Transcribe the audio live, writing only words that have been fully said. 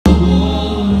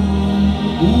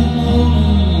Let's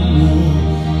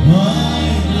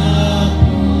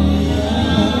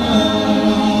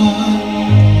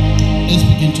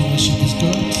begin to worship His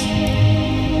God.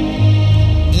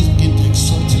 Let's begin to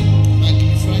exalt Him,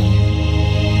 magnify Him.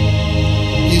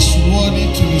 He's worthy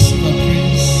to receive our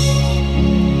praise.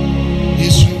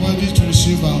 He's worthy to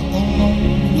receive our honor.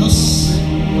 Just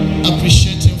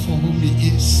appreciate Him for whom He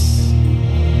is.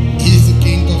 He's the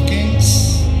King of Kings.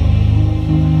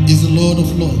 He's the Lord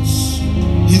of Lords.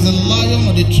 He's the Lion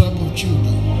of the tribe of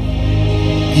Judah.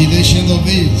 He's the Ancient of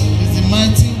Days. He's the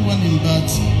mighty one in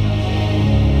battle.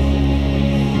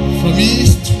 From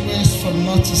east to west, from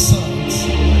north to south,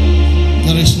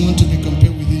 there is none to be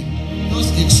compared with Him.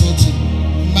 Just exalt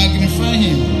Him, magnify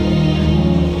Him.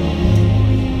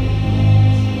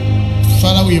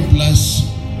 Father, we bless You.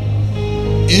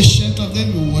 Ancient of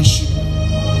Days, we worship You.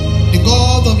 The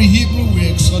God of the Hebrew, we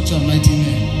exalt Your mighty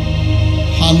name.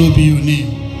 Hallowed be Your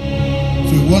name.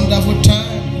 For a wonderful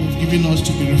time You've given us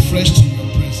to be refreshed in Your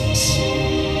presence.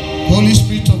 Holy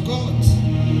Spirit of God,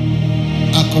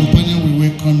 our companion, we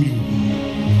welcome You.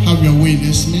 Have Your way in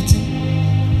this meeting.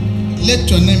 Let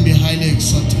Your name be highly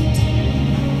exalted.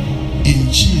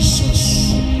 In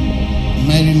Jesus'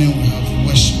 mighty name we have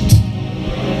worshipped.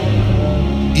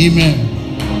 Amen.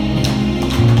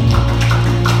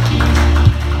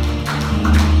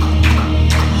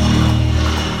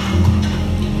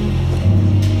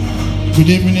 Good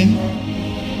evening,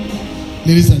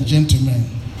 ladies and gentlemen,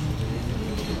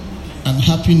 and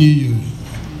Happy New Year.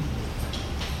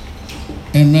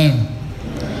 Amen.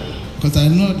 Because I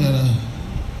know there are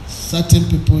certain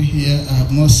people here I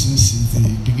have not seen since the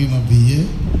beginning of the year.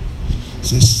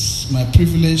 So it's my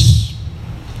privilege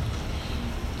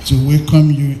to welcome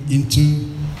you into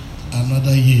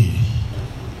another year.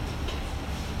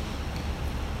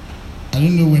 I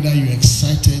don't know whether you're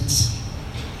excited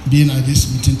being at this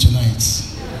meeting tonight.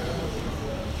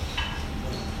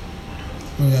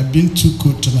 But you have been too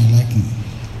cold to my liking.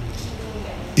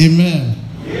 Amen.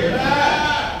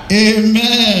 Amen.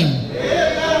 Amen.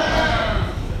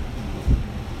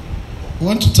 I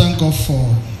want to thank God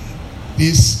for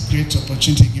this great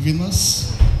opportunity given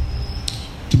us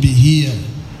to be here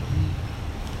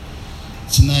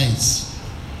tonight.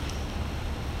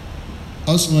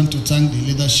 I also want to thank the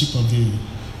leadership of the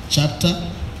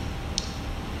chapter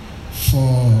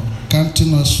for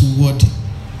counting us worthy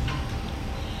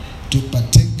to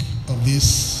partake of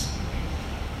this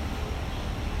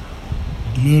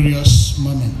glorious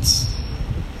moment.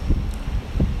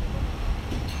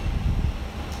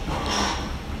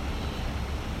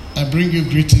 I bring you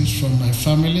greetings from my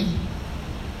family,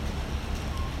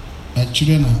 my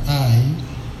children and I.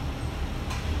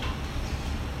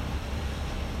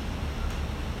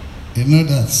 You know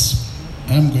that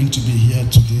I'm going to be here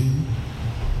today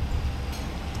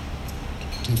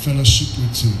to fellowship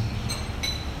with you.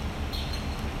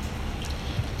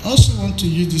 I also want to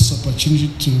use this opportunity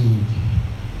to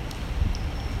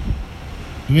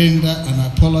render an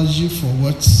apology for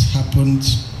what happened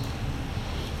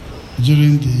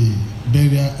during the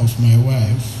burial of my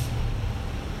wife.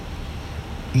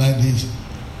 Like the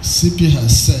CP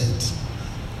has said,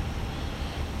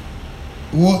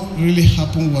 what really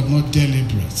happened was not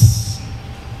deliberate.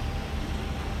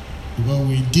 Because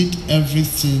we did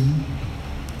everything,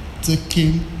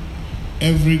 taking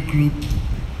every group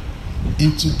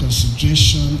into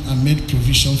consideration and made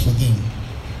provision for them.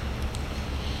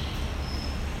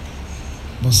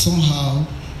 But somehow,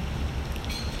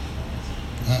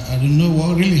 I don't know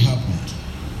what really happened.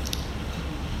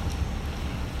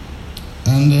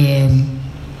 And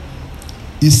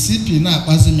CP na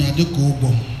passing me adeko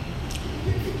obo.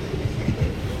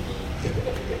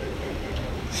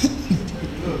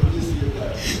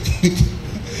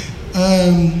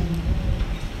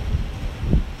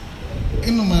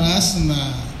 Ino marasi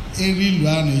na eri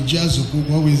luano ejazo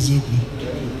kwa wezoku.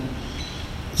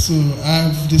 So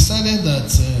I've decided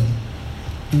that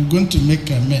we're going to make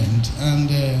amend, and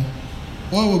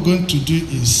what we're going to do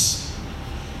is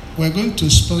we're going to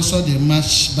sponsor the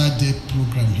March birthday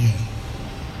program here.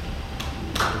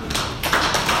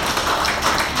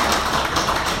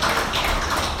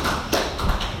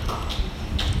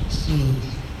 So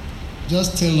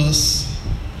just tell us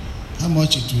how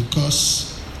much it will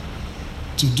cost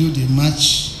to do the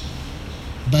March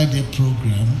birthday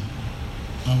program,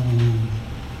 and we'll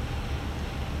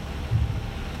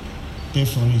pay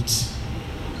for it.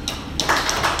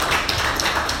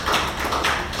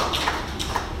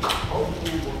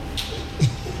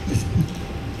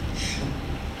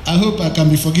 I hope I can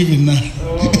be forgiven now.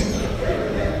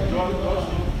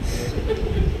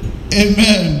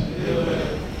 Amen.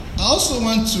 I also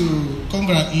want to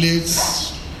congratulate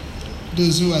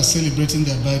those who are celebrating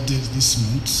their birthdays this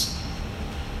month.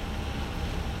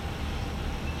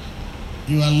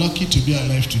 You are lucky to be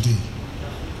alive today.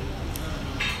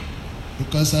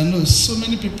 Because I know so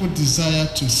many people desire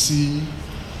to see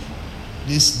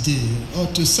this day or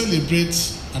to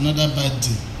celebrate another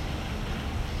birthday.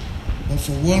 But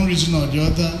for one reason or the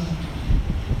other,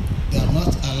 they are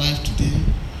not alive today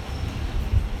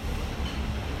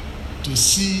to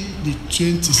see the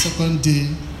 22nd day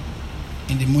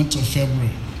in the month of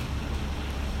February.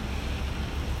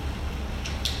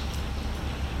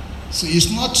 So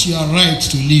it's not your right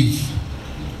to live.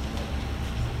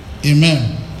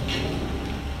 Amen.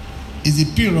 It's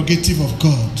the prerogative of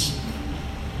God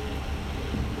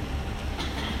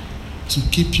to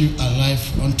keep you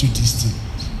alive unto this day.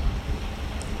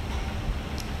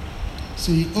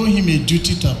 So you owe him a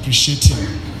duty to appreciate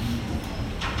him.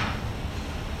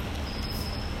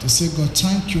 To say, God,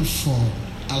 thank you for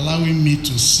allowing me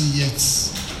to see yet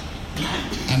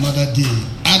another day.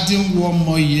 Adding one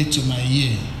more year to my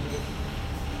year.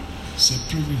 It's a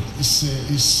privilege.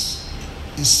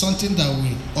 It's something that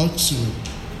we ought to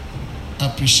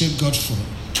appreciate God for.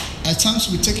 At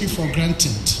times we take it for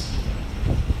granted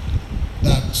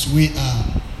that we are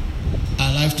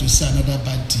alive to see another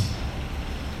bad day.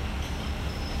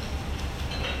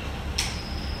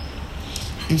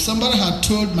 If somebody had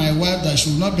told my wife that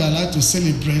she would not be allowed to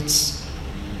celebrate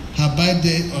her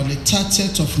birthday on the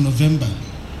 30th of November,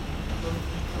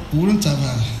 we wouldn't have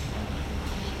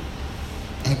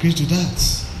agreed to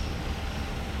that.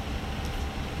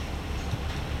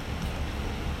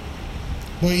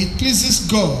 But it pleases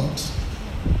God,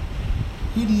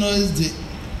 who knows the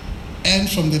end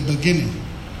from the beginning,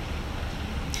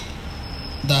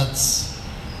 that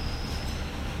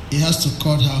he has to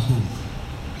call her home.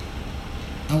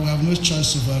 And we have no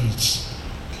choice over it.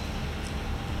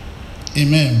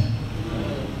 Amen.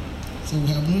 So we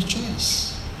have no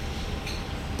choice.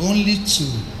 Only to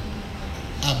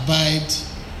abide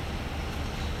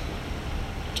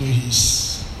to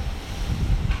his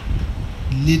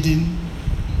leading,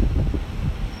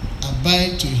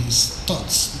 abide to his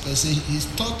thoughts, because his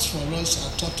thoughts for us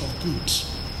are thoughts of good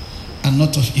and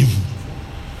not of evil.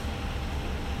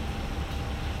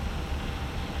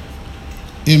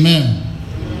 Amen.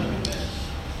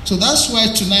 So that's why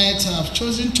tonight I have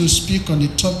chosen to speak on the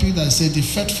topic that says the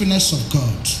faithfulness of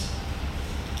God.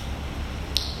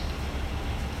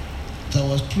 I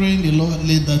was praying, the Lord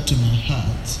laid that to my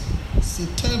heart. He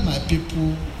said, tell my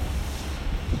people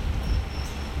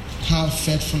how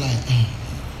faithful I am.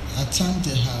 At times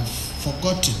they have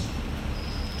forgotten.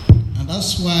 And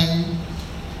that's why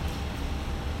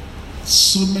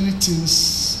so many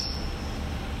things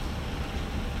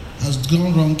has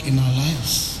gone wrong in our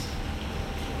lives.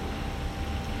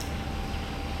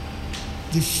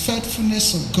 The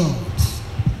faithfulness of God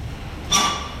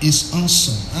is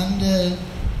awesome. And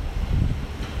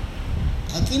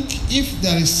I think if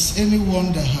there is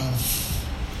anyone that have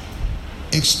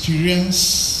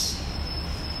experienced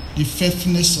the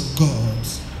faithfulness of God,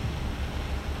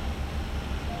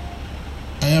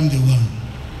 I am the one.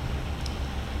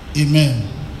 Amen.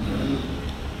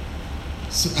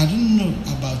 So I don't know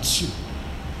about you.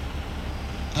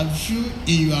 Have you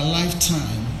in your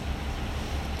lifetime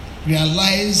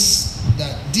realize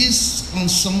that this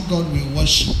awesome God we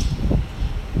worship,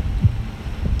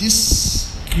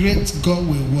 this great God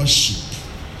we worship,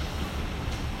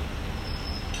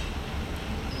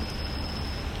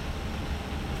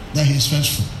 that he is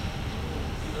faithful?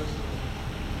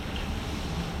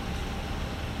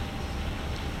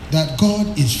 That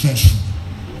God is faithful.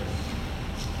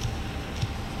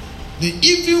 That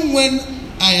even when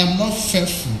I am not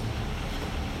faithful,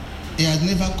 he has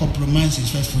never compromised his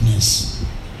faithfulness.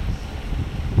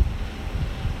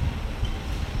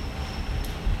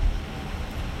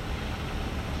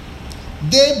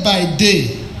 Day by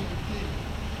day,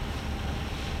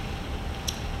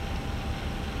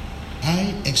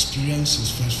 I experience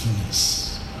his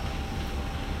faithfulness.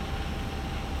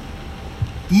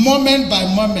 Moment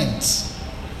by moment,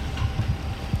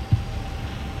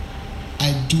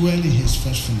 I dwell in his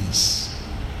faithfulness.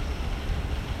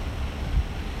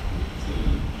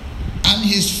 And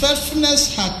his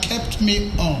faithfulness has kept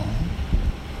me on,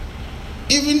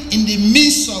 even in the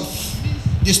midst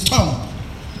of the storm.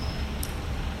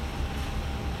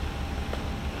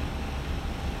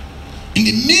 In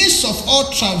the midst of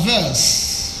all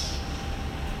traverse,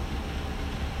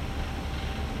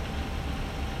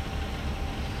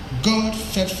 God's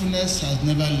faithfulness has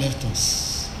never left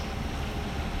us.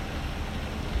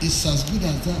 It's as good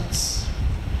as that.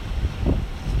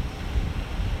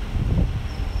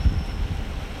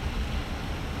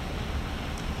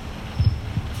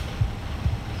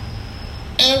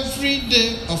 every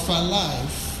day of our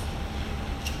life,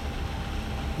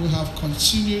 we have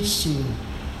continued to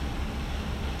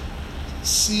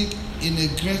seek in a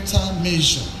greater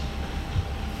measure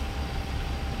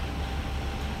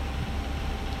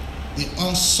the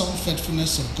awesome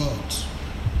faithfulness of God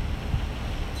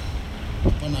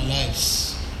upon our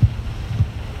lives.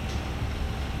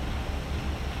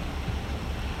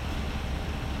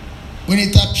 When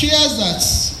it appears that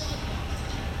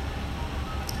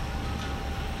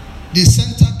the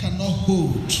center cannot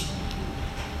hold,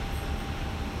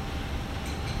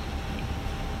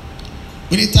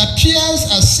 when it appears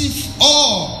as if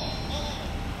all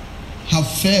have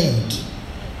failed,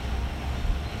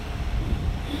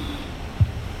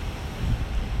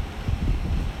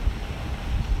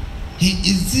 He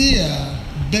is there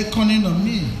beckoning on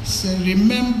me, saying,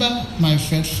 remember my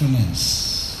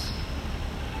faithfulness.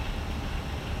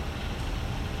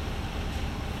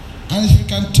 And if you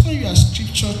can turn your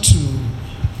scripture to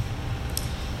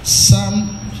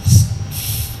Psalm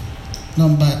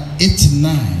number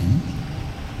 89,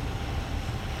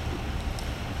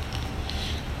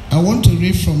 I want to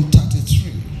read from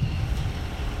 33.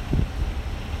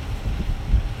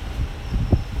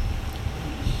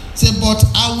 Say, but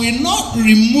I will not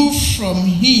remove from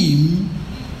him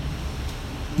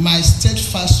my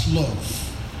steadfast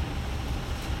love,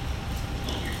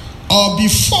 or be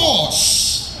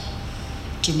forced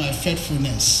to my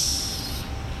faithfulness.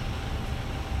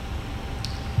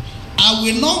 I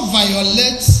will not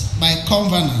violate my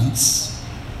covenants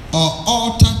or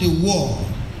alter the word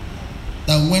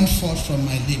that went forth from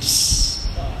my lips.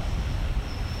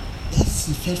 That's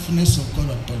the faithfulness of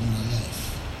God upon my life.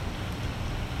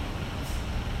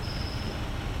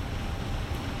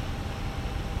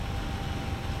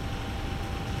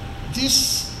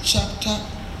 This chapter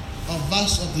or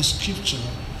verse of the scripture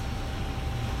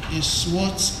is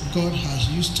what God has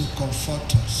used to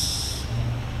comfort us.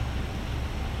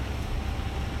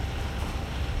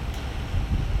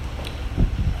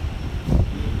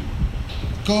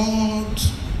 God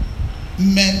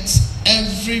meant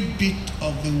every bit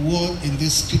of the word in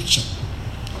this scripture.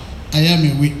 I am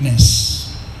a witness.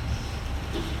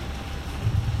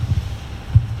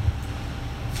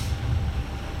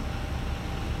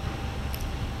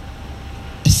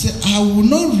 He said, I will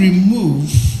not remove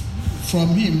from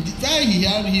him. There he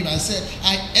heard him, I said,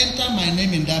 I enter my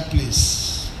name in that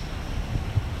place.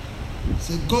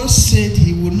 So God said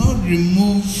he will not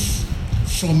remove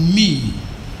from me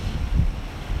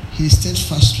his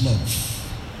steadfast love,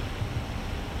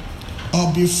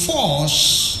 or be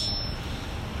forced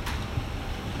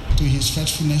to his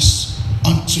faithfulness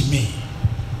unto me.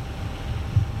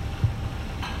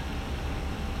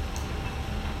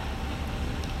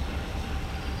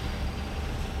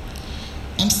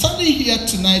 I'm standing here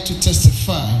tonight to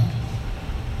testify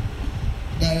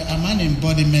that I'm an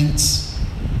embodiment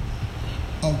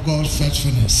of God's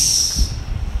faithfulness.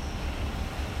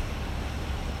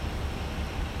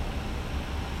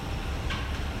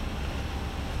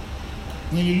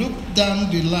 When you look down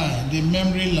the line, the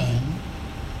memory line,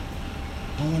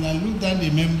 and when I look down the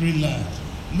memory line,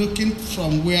 looking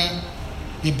from where,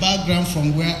 the background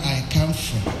from where I come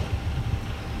from,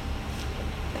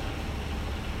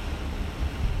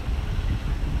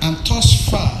 and thus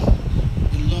far,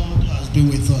 the Lord has been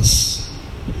with us.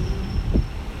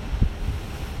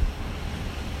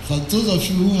 For those of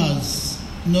you who has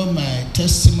known my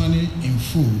testimony in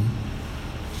full,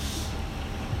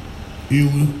 you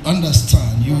will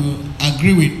understand, you will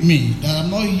agree with me that I'm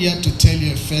not here to tell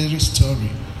you a fairy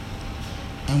story.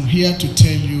 I'm here to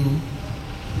tell you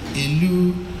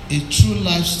a true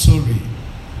life story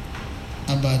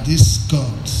about this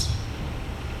God.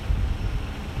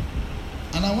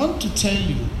 And I want to tell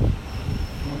you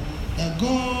that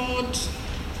God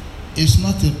is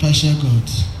not a partial God.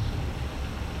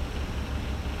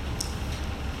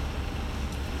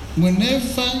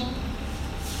 Whenever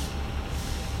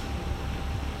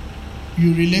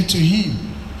you relate to him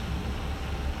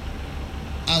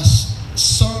as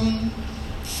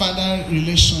son-father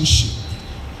relationship,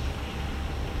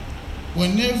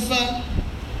 whenever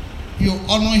you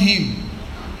honor him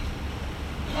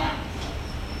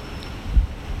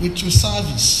with your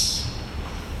service,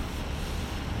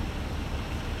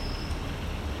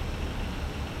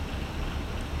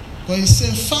 but he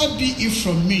said, far be it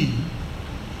from me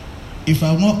if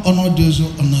I won't honor those who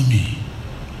honor me.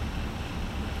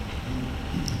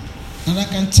 And I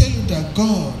can tell you that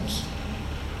God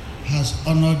has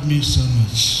honored me so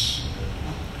much,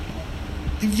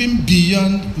 even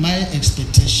beyond my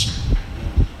expectation.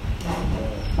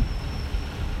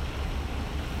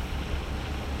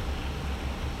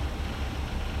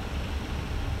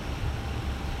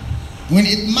 When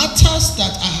it matters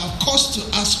that I have cause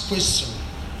to ask questions,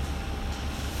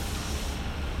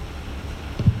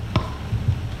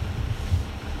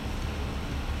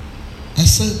 I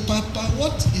said, Papa,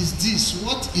 what is this?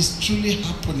 What is truly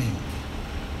happening?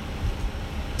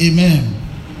 Amen.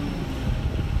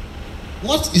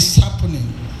 What is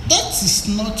happening? That is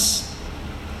not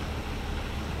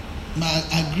my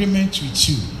agreement with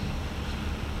you.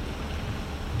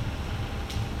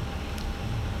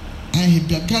 And he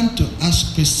began to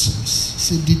ask questions. He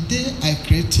said, the day I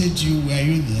created you, were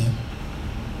you there?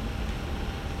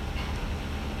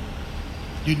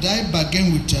 Did I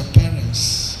bargain with your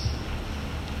parents?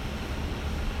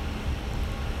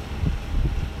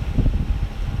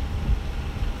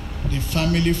 The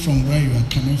family from where you are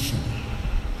coming from?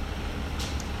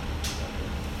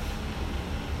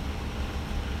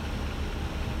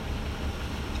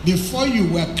 Before you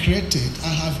were created, I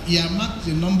have earmarked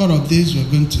the number of days you are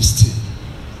going to stay.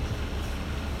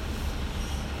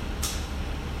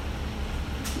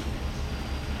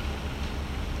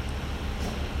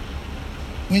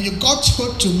 When you got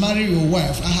home to marry your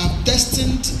wife, I have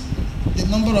destined the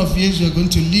number of years you are going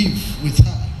to live with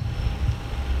her.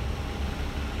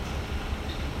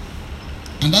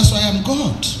 And that's why I'm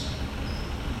God.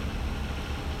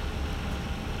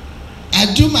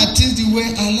 I do my things the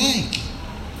way I like.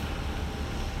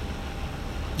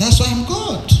 That's why I'm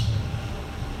God.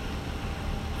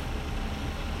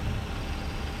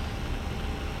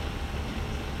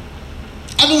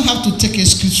 I don't have to take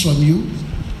excuse from you.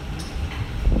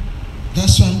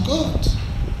 That's why I'm God.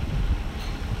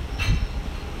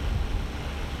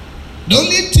 The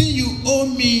only thing you owe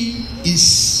me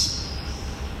is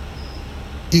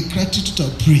a gratitude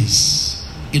of praise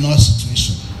in all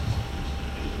situations.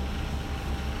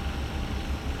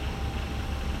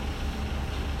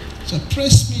 So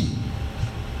praise me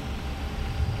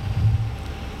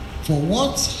for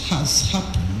what has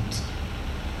happened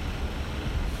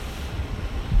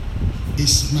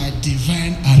is my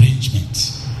divine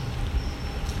arrangement.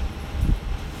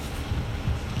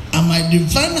 And my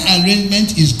divine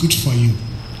arrangement is good for you.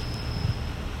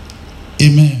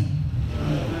 Amen.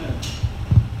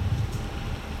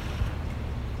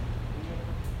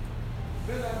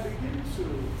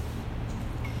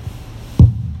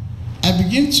 I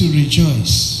begin to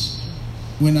rejoice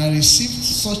when I received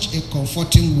such a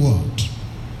comforting word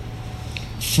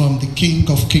from the King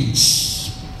of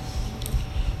Kings,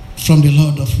 from the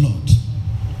Lord of Lords.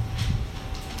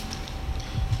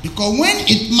 Because when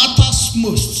it matters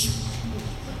most,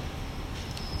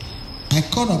 I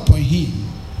called upon him.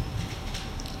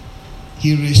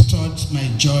 He restored my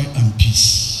joy and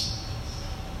peace.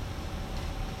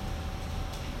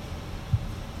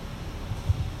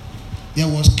 There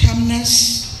was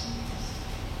calmness.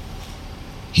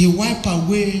 He wiped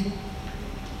away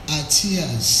our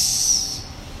tears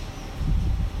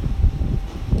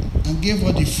and gave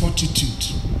us the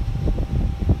fortitude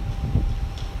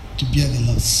to bear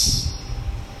the loss.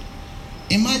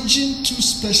 Imagine two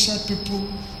special people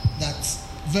that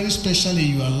very special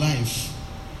in your life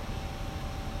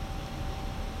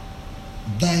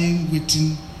dying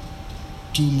within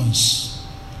 2 months.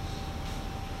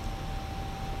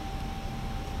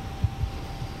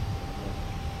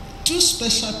 Two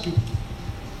special people.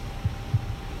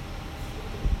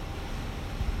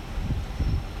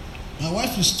 My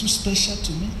wife is too special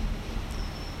to me,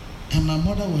 and my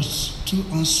mother was too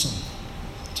awesome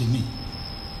to me.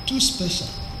 Too special.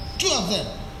 Two of them.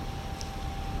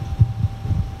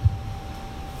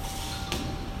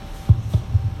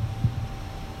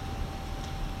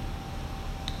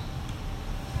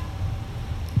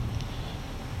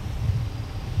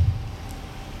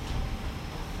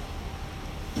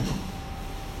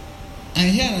 And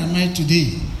here am I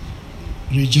today,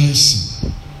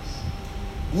 rejoicing.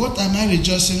 What am I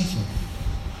rejoicing for?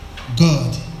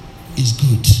 God is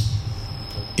good.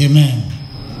 Amen.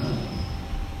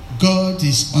 God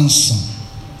is awesome.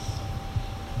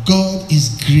 God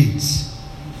is great.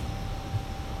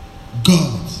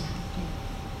 God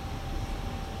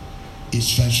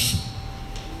is faithful.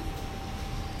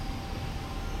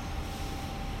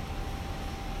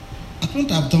 I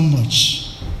couldn't have done much.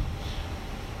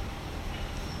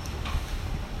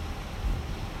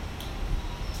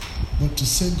 But to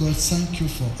say, God, thank you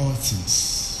for all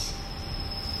things.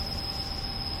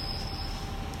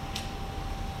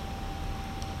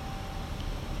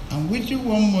 And within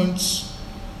 1 month,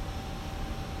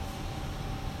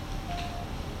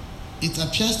 it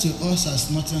appears to us as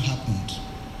nothing happened.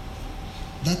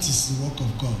 That is the work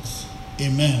of God.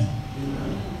 Amen.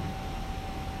 Amen.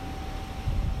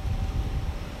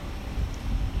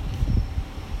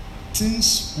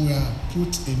 things were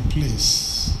put in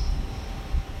place,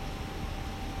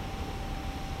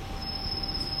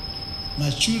 my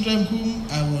children whom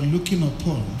I was looking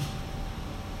upon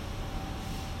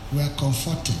were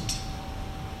comforted.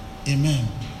 Amen.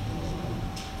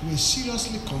 We were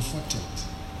seriously comforted.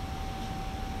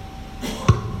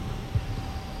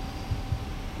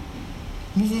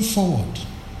 Moving forward.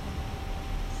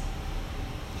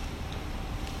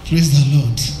 Praise the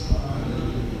Lord.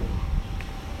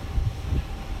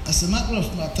 As a matter of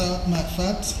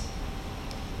fact,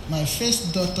 my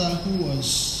first daughter, who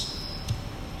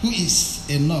is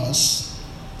a nurse,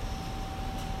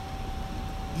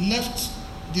 left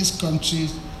this country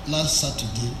last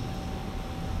Saturday,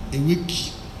 a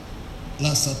week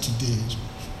last Saturday,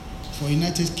 for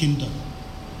United Kingdom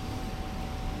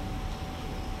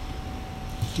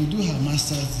to do her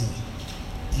master's there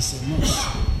as a nurse.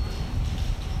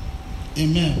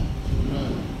 Amen.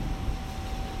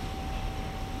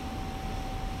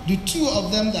 The two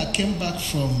of them that came back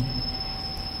from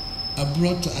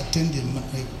abroad to attend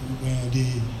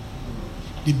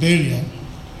the burial,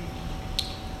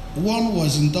 one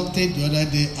was inducted the other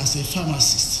day as a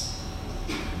pharmacist.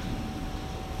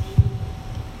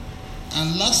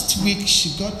 And last week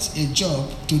she got a job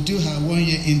to do her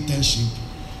 1-year internship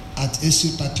at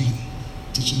ACU Parkland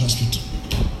Teaching Hospital.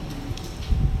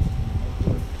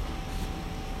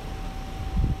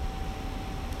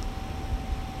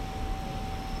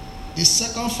 The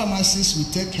second pharmacist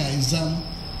will take her exam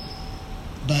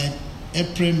by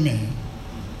April, May,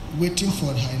 waiting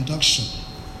for her induction.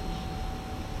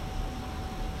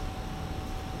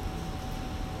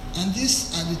 And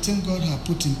these are the things God has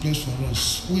put in place for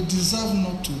us. We deserve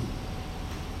nothing,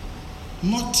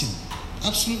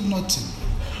 absolute nothing.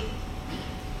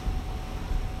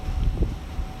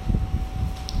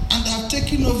 And I've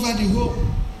taken over the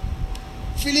home,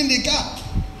 filling the gap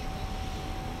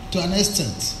to an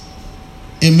extent.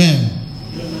 Amen.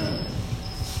 Amen.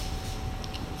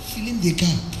 Filling the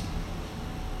gap.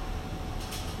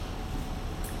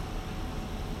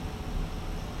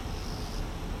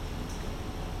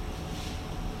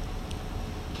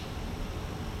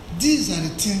 These are the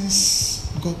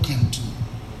things God can do.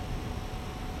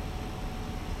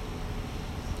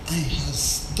 And He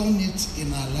has done it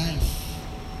in our life.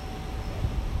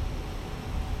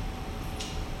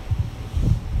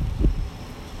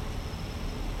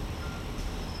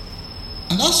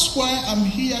 And that's why I'm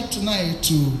here tonight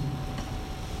to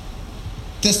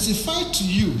testify to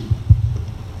you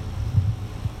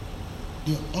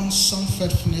the awesome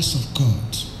faithfulness of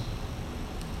God.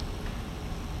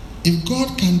 If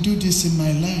God can do this in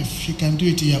my life, He can do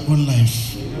it in your own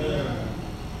life. Amen.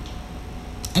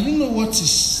 I don't know what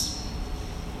is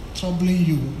troubling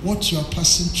you, what you are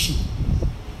passing through,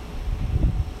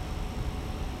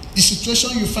 the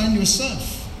situation you find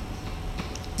yourself,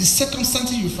 the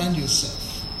circumstances you find yourself.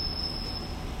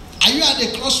 Are you at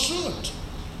a crossroad?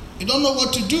 You don't know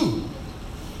what to do.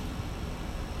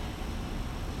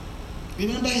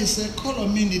 Remember, He said, call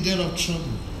on me in the day of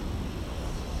trouble.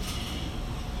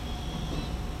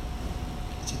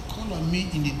 He said, call on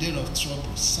me in the day of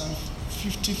trouble. Psalm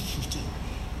 50:15.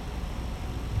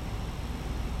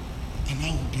 And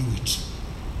I will be with you.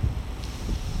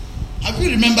 Have you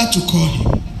remembered to call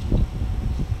Him?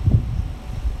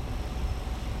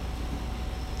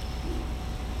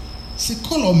 Say,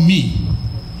 call on me.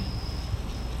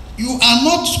 You are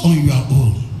not on your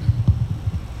own.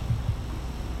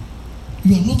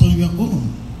 You are not on your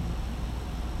own.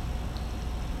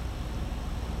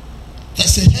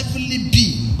 There's a heavenly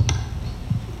being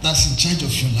that's in charge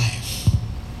of your life.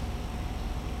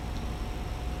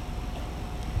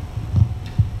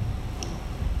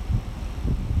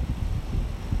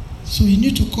 So you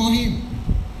need to call Him.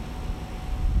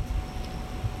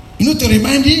 You need to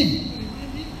remind Him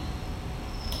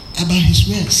about His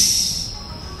words.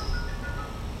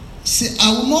 Say,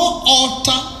 I will not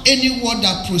alter any word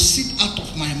that proceeds out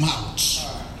of my mouth.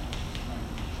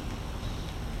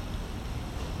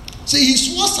 Say,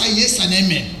 His words are yes and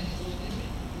amen.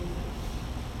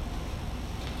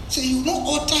 Say, you will not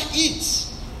alter it.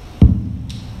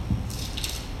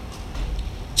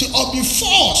 Say, or be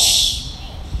forced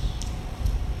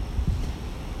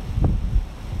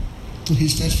to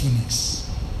His faithfulness.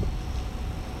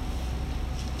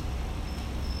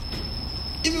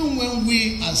 Even when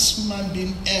we as human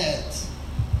beings err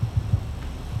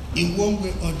in one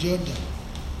way or the other,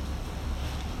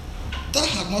 that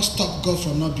has not stopped God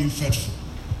from not being faithful.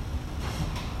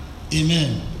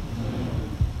 Amen.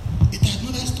 It has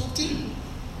not stopped Him.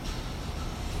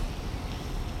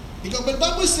 Because the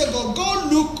Bible says,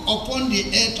 God look upon the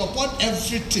earth, upon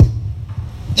everything,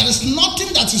 There is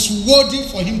nothing that is worthy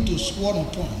for him to swear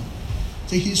upon.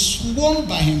 So he swore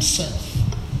by himself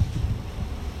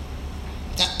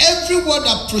that every word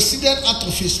that proceeded out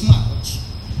of his mouth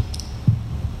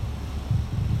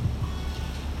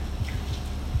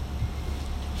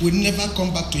will never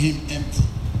come back to him empty.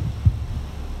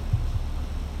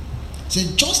 So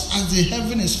just as the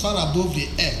heaven is far above the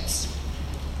earth,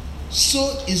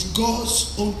 so is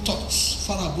God's own thoughts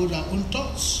far above our own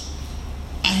thoughts,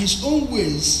 and his own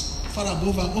ways far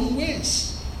above our own ways.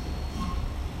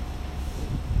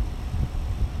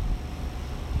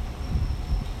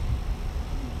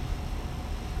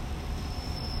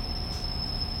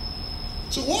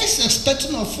 So what he's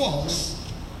expecting of us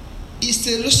is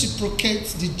to reciprocate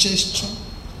the gesture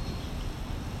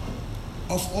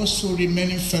of also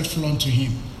remaining faithful unto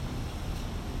him.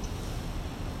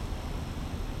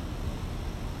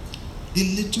 The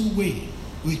little way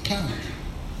we can.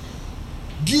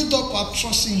 Build up our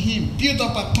trust in him. Build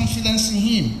up our confidence in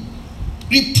him.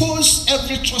 Repose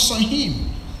every trust on him.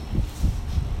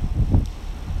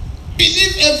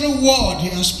 Believe every word he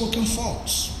has spoken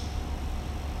forth.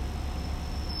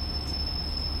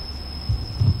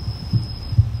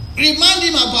 Remind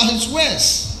him about his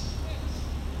words.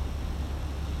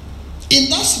 In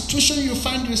that situation you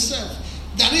find yourself,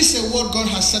 there is a word God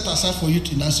has set aside for you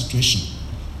in that situation.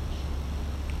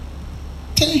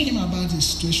 Tell him about the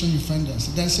situation you find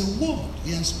yourself. There is a word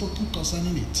he has spoken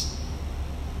concerning it.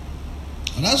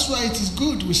 And that's why it is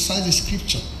good we cite the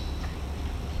scripture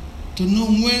to know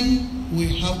when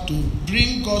we have to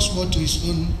bring God's word to his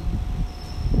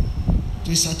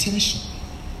attention.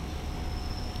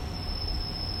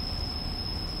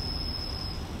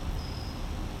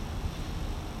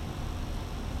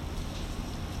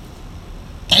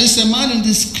 There is a man in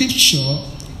the scripture,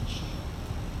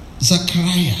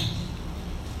 Zechariah.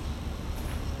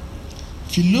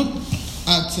 If you look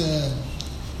at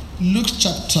Luke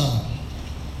chapter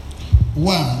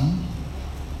 1,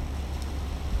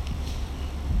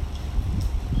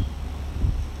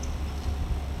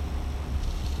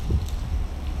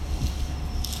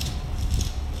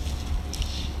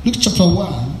 Luke chapter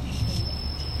 1,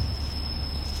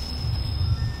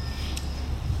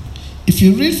 if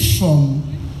you read from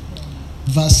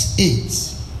verse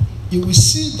 8, you will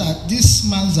see that this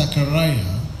man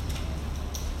Zechariah,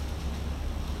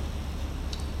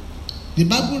 the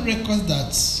Bible records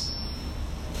that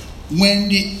when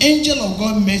the angel of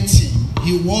God met him,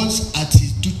 he was at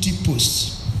his duty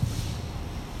post.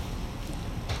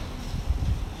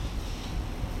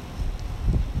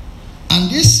 And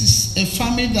this is a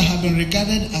family that have been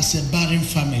regarded as a barren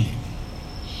family.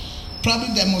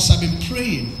 Probably they must have been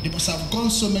praying. They must have gone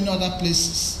so many other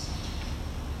places.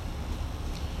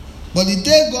 But the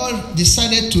day God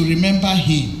decided to remember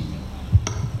him,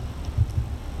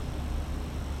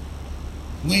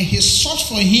 when he sought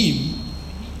for him,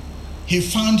 he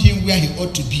found him where he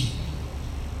ought to be.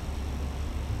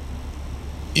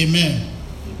 Amen.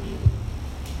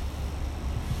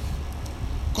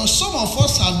 Because some of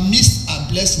us have missed our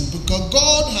blessing because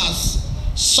God has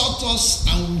sought us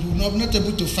and we were not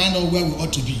able to find out where we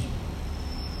ought to be.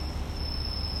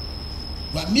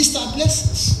 We have missed our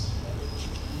blessings.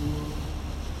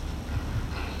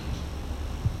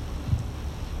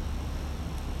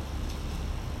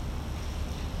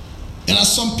 There are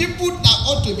some people that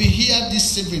ought to be here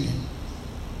this evening.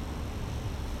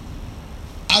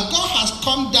 As God has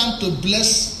come down to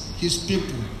bless his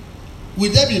people,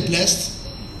 will they be blessed?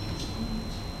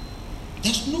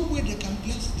 There's no way they can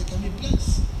be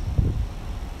blessed.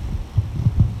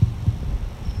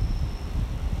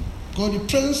 God, the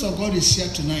presence of God is here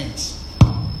tonight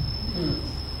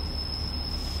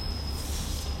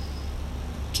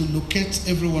to locate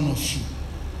every one of you.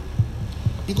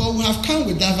 Because we have come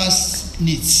with diverse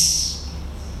needs.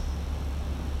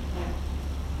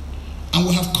 And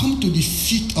we have come to the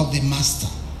feet of the Master.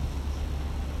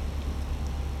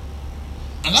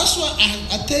 And that's why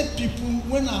I tell people,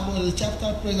 when I was a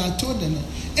chapter president, I told them,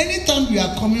 anytime we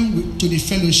are coming to the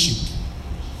fellowship,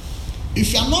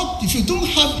 if you don't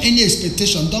have any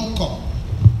expectation, don't come.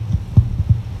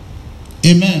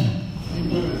 Amen.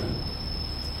 Amen.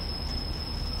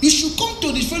 You should come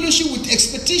to the fellowship with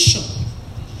expectation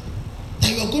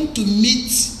that you are going to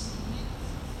meet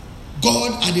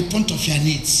God at the point of your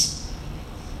needs.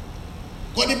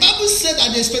 But the Bible said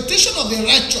that the expectation of the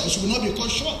righteous will not be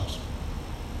cut short.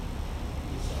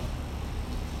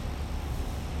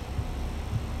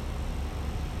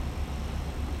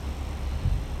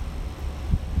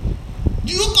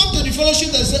 Do you come to the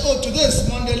fellowship and say, oh, today is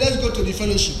Monday, let's go to the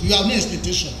fellowship? You have no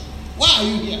expectation. Why are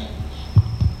you here?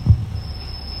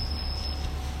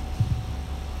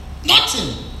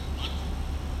 Nothing.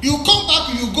 You come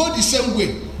back, you go the same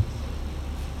way.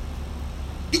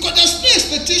 Because there's no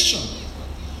expectation.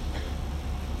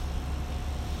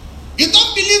 You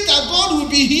don't believe that God will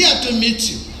be here to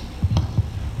meet you.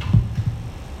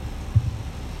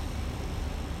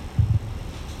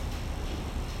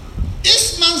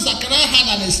 This man Zachariah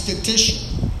had an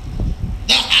expectation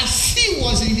that as he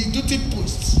was in his duty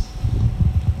post,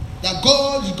 that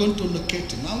God is going to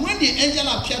locate him. And when the angel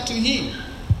appeared to him,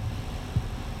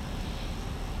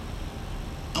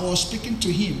 I was speaking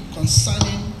to him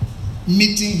concerning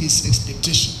meeting his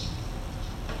expectation.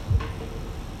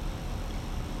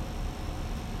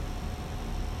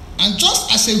 And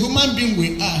just as a human being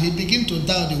we are, he began to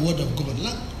doubt the word of God.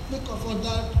 Lot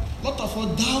of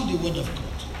us doubt the word of God.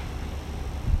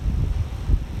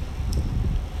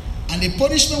 And the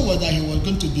punishment was that he was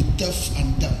going to be deaf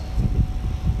and dumb.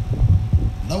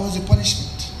 That was the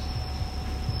punishment.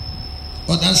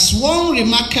 But there's one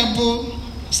remarkable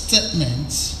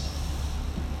statement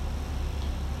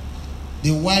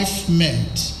the wife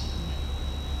made.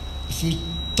 If you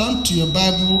turn to your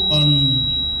Bible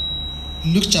on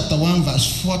Luke chapter 1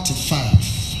 verse 45.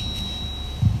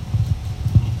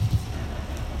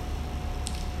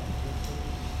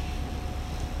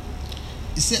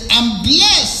 It said, and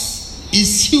blessed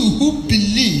is he who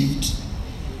believed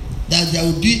that there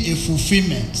would be a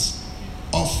fulfillment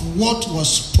of what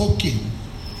was spoken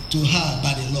to her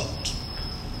by the Lord.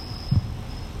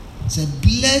 It said,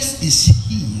 blessed is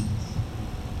he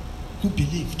who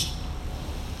believed.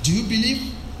 Do you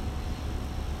believe?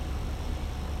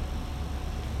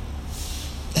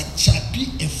 That shall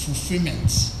be a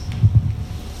fulfillment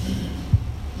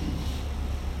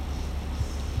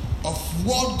of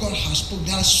what God has spoken.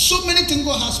 There are so many things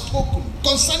God has spoken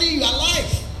concerning your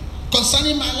life,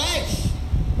 concerning my life.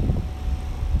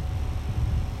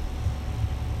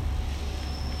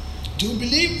 Do you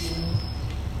believe?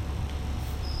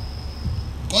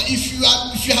 Because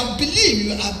if you have believed,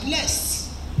 you are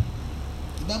blessed.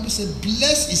 The Bible says,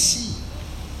 blessed is he.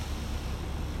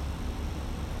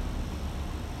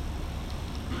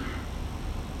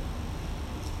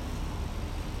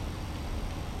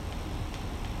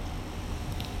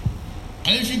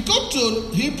 And if you go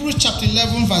to Hebrews chapter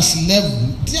 11 verse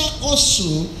 11, there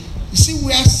also, you see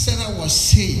where Sarah was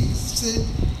saying, say,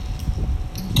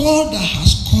 God that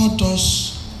has called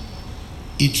us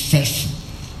is faithful.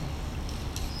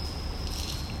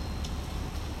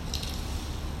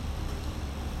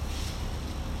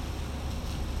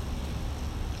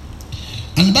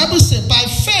 And the Bible says, by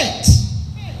faith,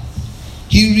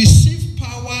 he received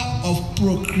power of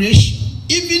procreation,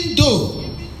 even though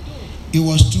he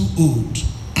was too old,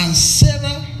 and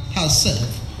Sarah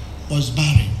herself was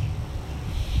barren,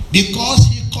 because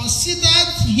he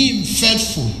considered him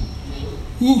faithful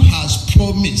who has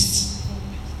promised.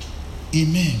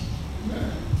 Amen.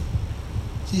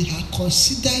 He had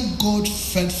considered God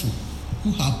faithful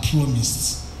who had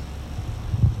promised.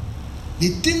 The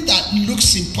thing that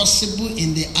looks impossible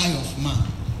in the eye of man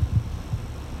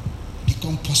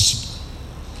become possible.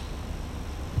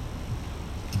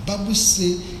 The Bible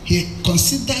says he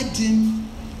considered him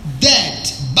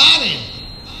dead, barren.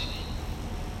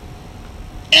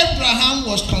 Abraham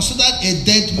was considered a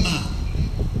dead man.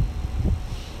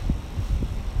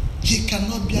 He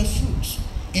cannot bear fruit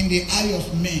in the eye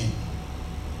of men.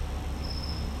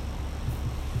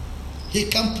 He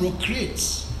can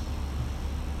procreate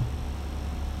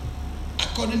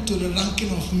according to the ranking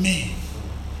of men.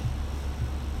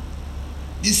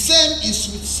 The same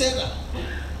is with Sarah.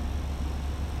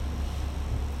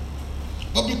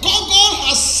 But because God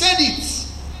has said it,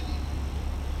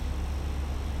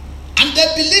 and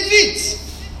they believe it,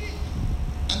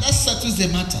 and that settles the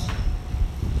matter.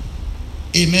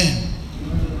 Amen.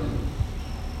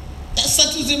 That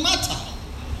settles the matter.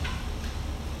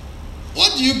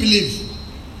 What do you believe?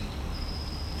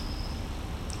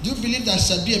 Do you believe there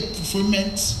shall be a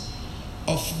fulfillment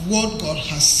of what God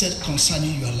has said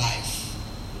concerning your life?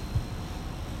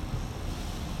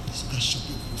 There shall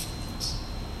be a fulfillment.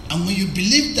 And when you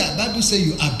believe that, the Bible says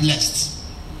you are blessed.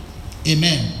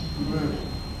 Amen. Amen.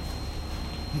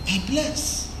 You are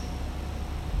blessed.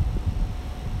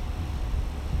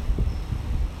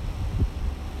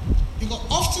 Because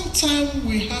oftentimes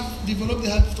we have developed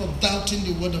the habit of doubting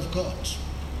the word of God.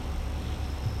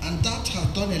 And that has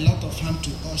done a lot of harm to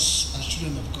us as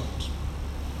children of God.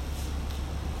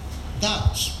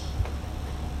 Doubt.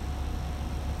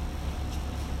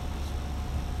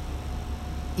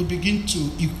 We begin to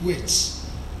equate,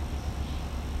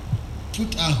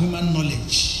 put our human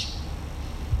knowledge.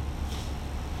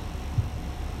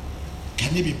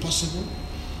 Can it be possible?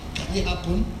 Can it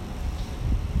happen?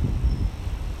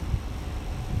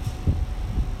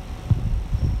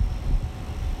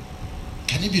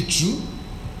 Can it be true?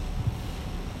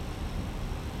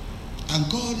 And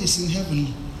God is in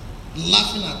heaven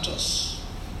laughing at us.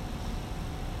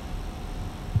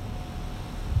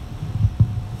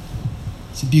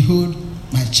 So, behold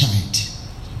my child.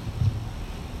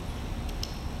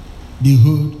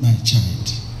 Behold my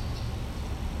child.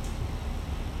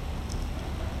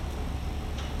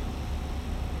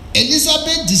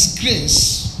 Elizabeth's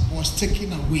disgrace was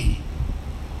taken away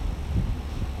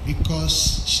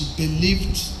because she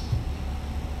believed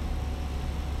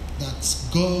that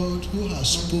God who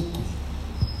has spoken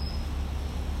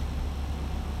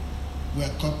will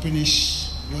accomplish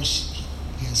what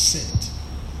he has said.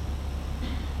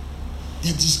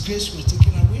 Their disgrace was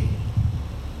taken away.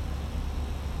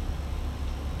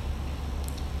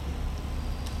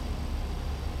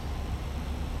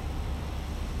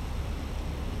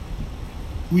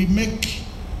 We make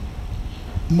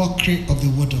mockery of the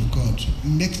word of God.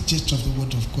 We make jest of the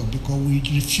word of God because we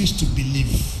refuse to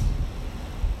believe.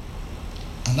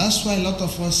 And that's why a lot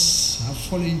of us have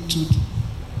fallen into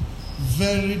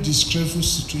very disgraceful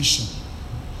situation.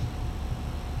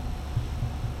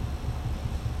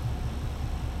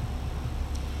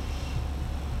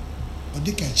 But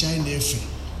they can child the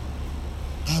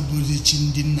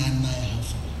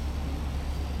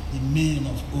men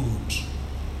of old,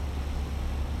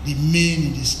 the men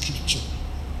in the scripture.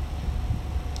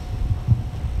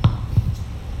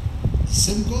 The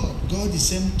same God. God is the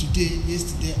same today,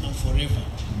 yesterday, and forever.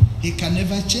 He can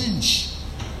never change.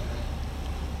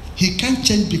 He can't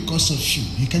change because of you.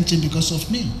 He can't change because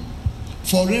of me.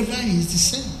 Forever he is the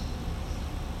same.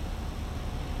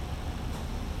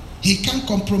 He can't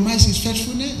compromise his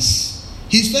faithfulness.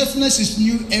 His faithfulness is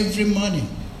new every morning.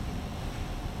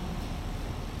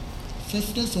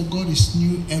 Faithfulness for God is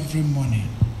new every morning.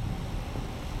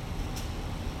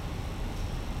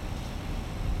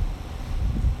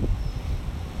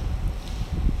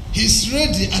 He's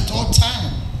ready at all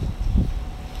time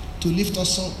to lift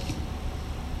us up,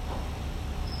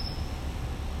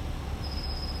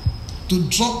 to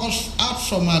draw us out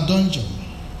from our dungeon.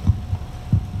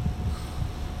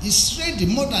 He's ready,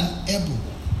 more than able,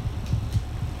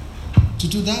 to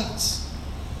do that.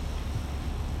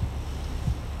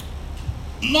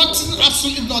 Nothing,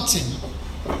 absolutely nothing,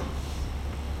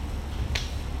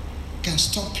 can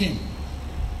stop him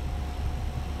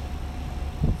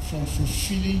from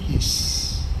fulfilling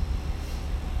his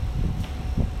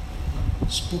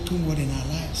spoken word in our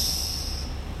lives.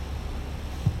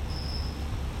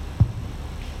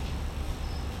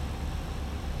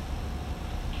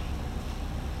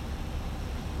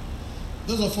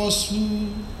 Those of us who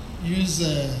use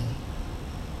the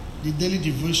daily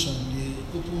devotion,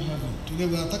 the open heaven, today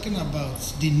we are talking about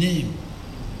the name.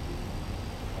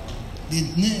 The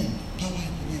name, power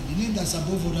in the name that's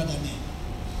above all other name.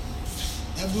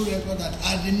 Every record that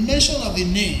at the mention of the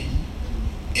name,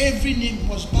 every name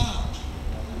must bow.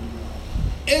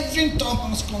 Every tongue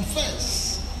must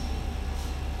confess.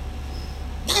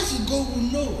 That's the God we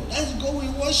know. That's the God we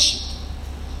worship.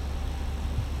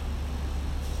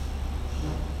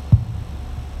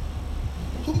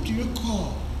 Whom do you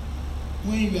call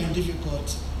when you are in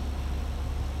difficulty?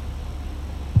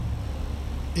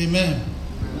 Amen.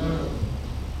 Amen.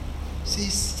 See,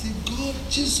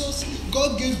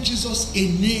 God gave Jesus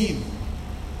a name.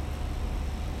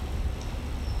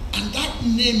 And that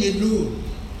name alone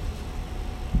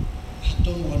had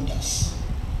done wonders.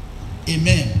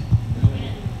 Amen.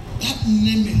 Amen. That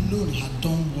name alone had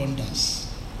done wonders.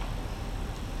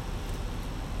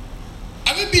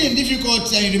 Have you been in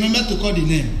difficulty and you remember to call the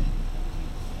name?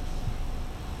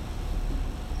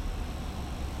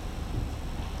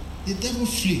 The devil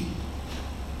flee.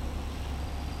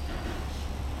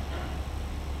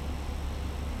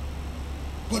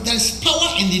 But there is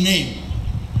power in the name.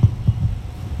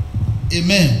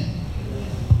 Amen.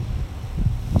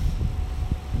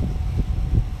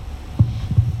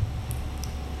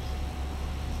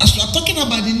 As we are talking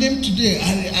about the name today,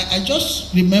 I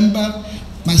just remember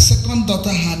my second daughter,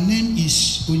 her name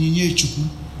is Onyinye Chukwu,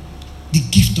 the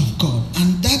gift of God.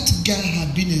 And that girl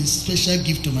had been a special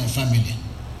gift to my family.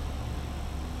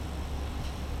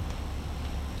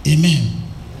 Amen.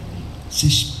 It's a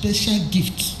special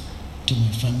gift to my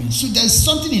family. So there's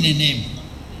something in a name.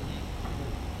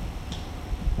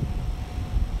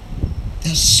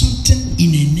 There's something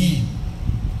in a name.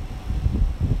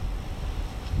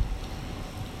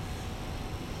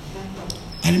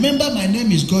 I remember my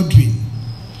name is Godwin.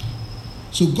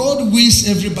 So God wins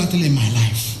every battle in my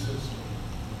life.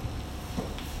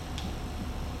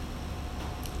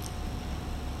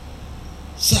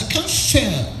 So I can't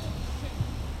fail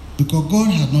because God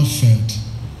had not failed.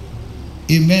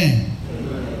 Amen.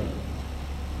 Amen.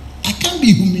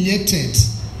 be humiliated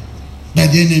by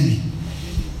the enemy.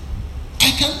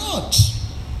 I cannot.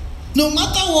 No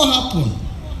matter what happens,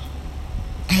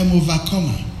 I am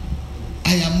overcomer.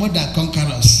 I am more than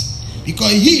conquerors.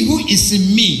 Because he who is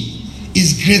in me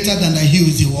is greater than he who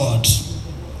is in the world.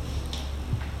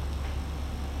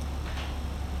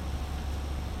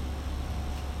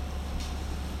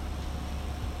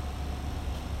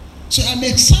 So I'm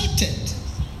excited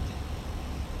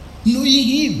knowing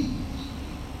him.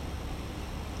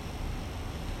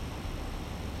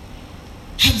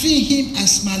 Having him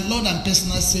as my Lord and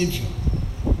personal Savior.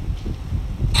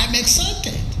 I'm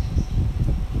excited.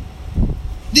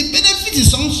 The benefit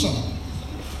is also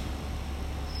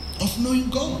of knowing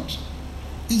God.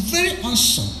 It's very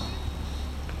awesome.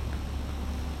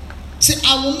 Say,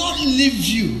 I will not leave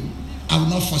you. I will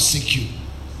not forsake you.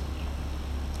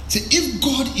 Say, if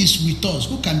God is with us,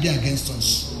 who can be against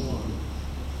us?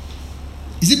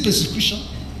 Is it persecution?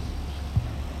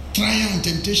 Trial and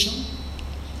temptation?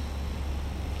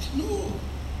 No.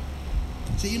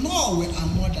 Say, you know we are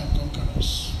more than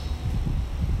conquerors.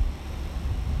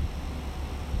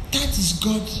 That is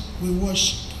God we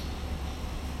worship.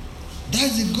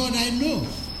 That's the God I know.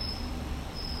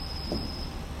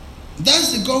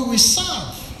 That's the God we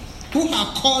serve, who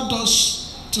has called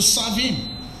us to serve him.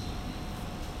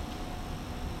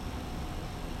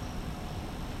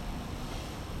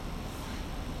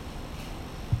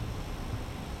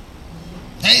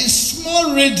 He is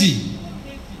more ready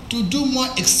to do more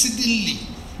exceedingly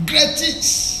great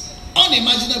things,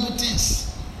 unimaginable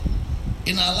things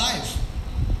in our life.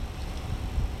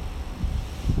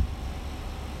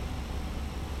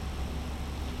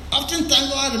 Oftentimes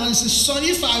God reminds us, sorry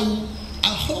if I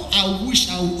wish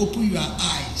I would open your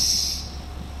eyes.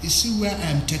 You see where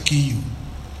I am taking you.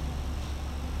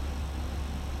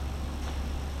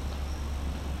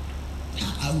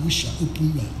 I wish I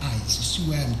open your eyes. You see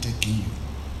where I am taking you.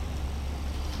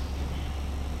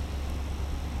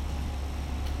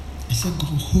 I said,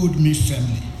 God, hold me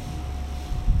firmly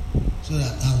so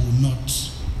that I will not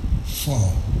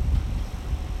fall.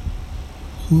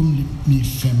 Hold me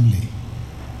firmly.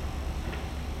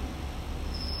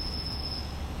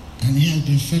 And he has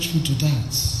been faithful to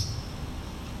that.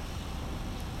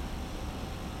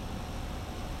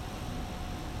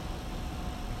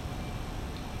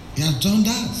 He has done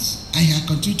that. And he has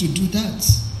continued to do that.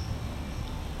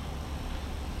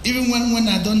 Even when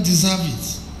I don't deserve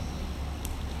it.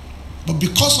 But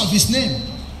because of his name.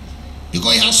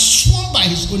 Because he has sworn by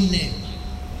his own name.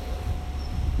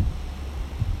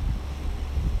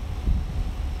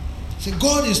 See,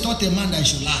 God is not a man that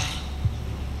should lie.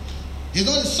 He's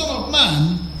not the son of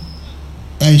man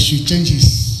that he should change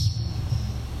his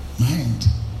mind.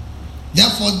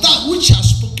 Therefore, that which he has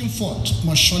spoken forth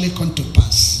must surely come to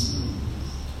pass.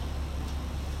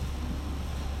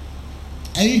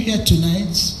 Are you here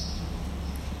tonight?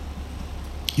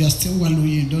 You are still wallowing.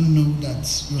 You don't know that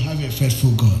you have a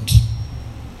faithful God.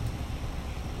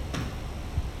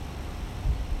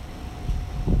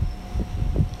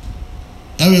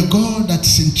 You have a God that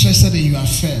is interested in your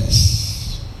affairs.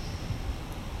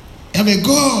 You have a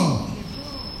God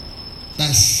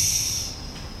that's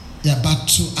your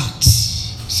battle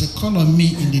axe. He said, call on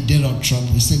me in the day of trouble.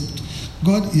 He said,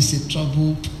 God is a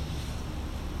trouble.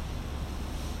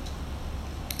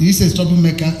 He is a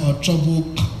troublemaker or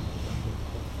trouble.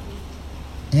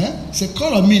 He said,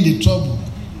 call on me in the trouble.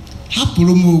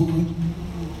 Hapuru moku.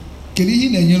 Kedi hi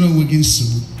na nyoro nwegi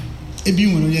nsogbu. Ebi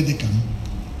nwere onye dị ka m.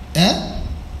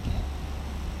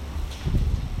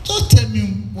 Just tell me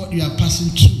what you are passing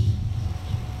through.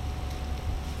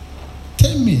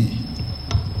 Tell me.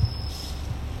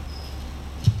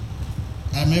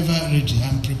 I'm ever ready.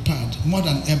 I'm prepared. More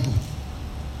than able.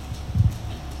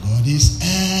 God is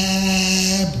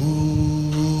able,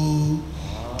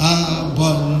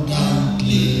 abundantly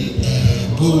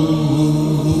able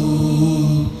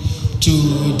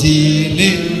to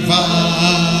deliver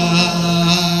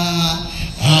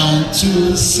and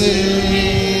to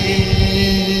save.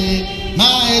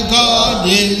 My God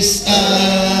is able,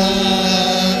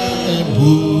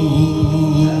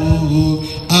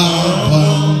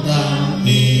 abundantly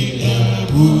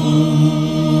able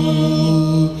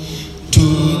to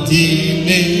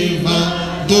deliver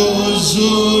those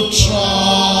who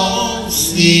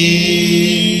trust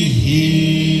in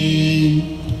him.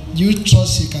 You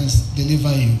trust he can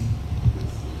deliver you.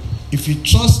 If you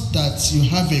trust that you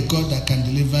have a God that can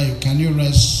deliver you, can you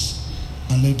rise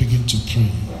and let's begin to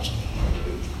pray?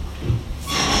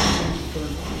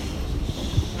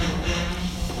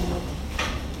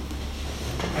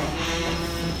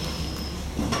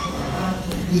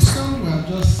 The song we have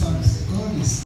just sung, God is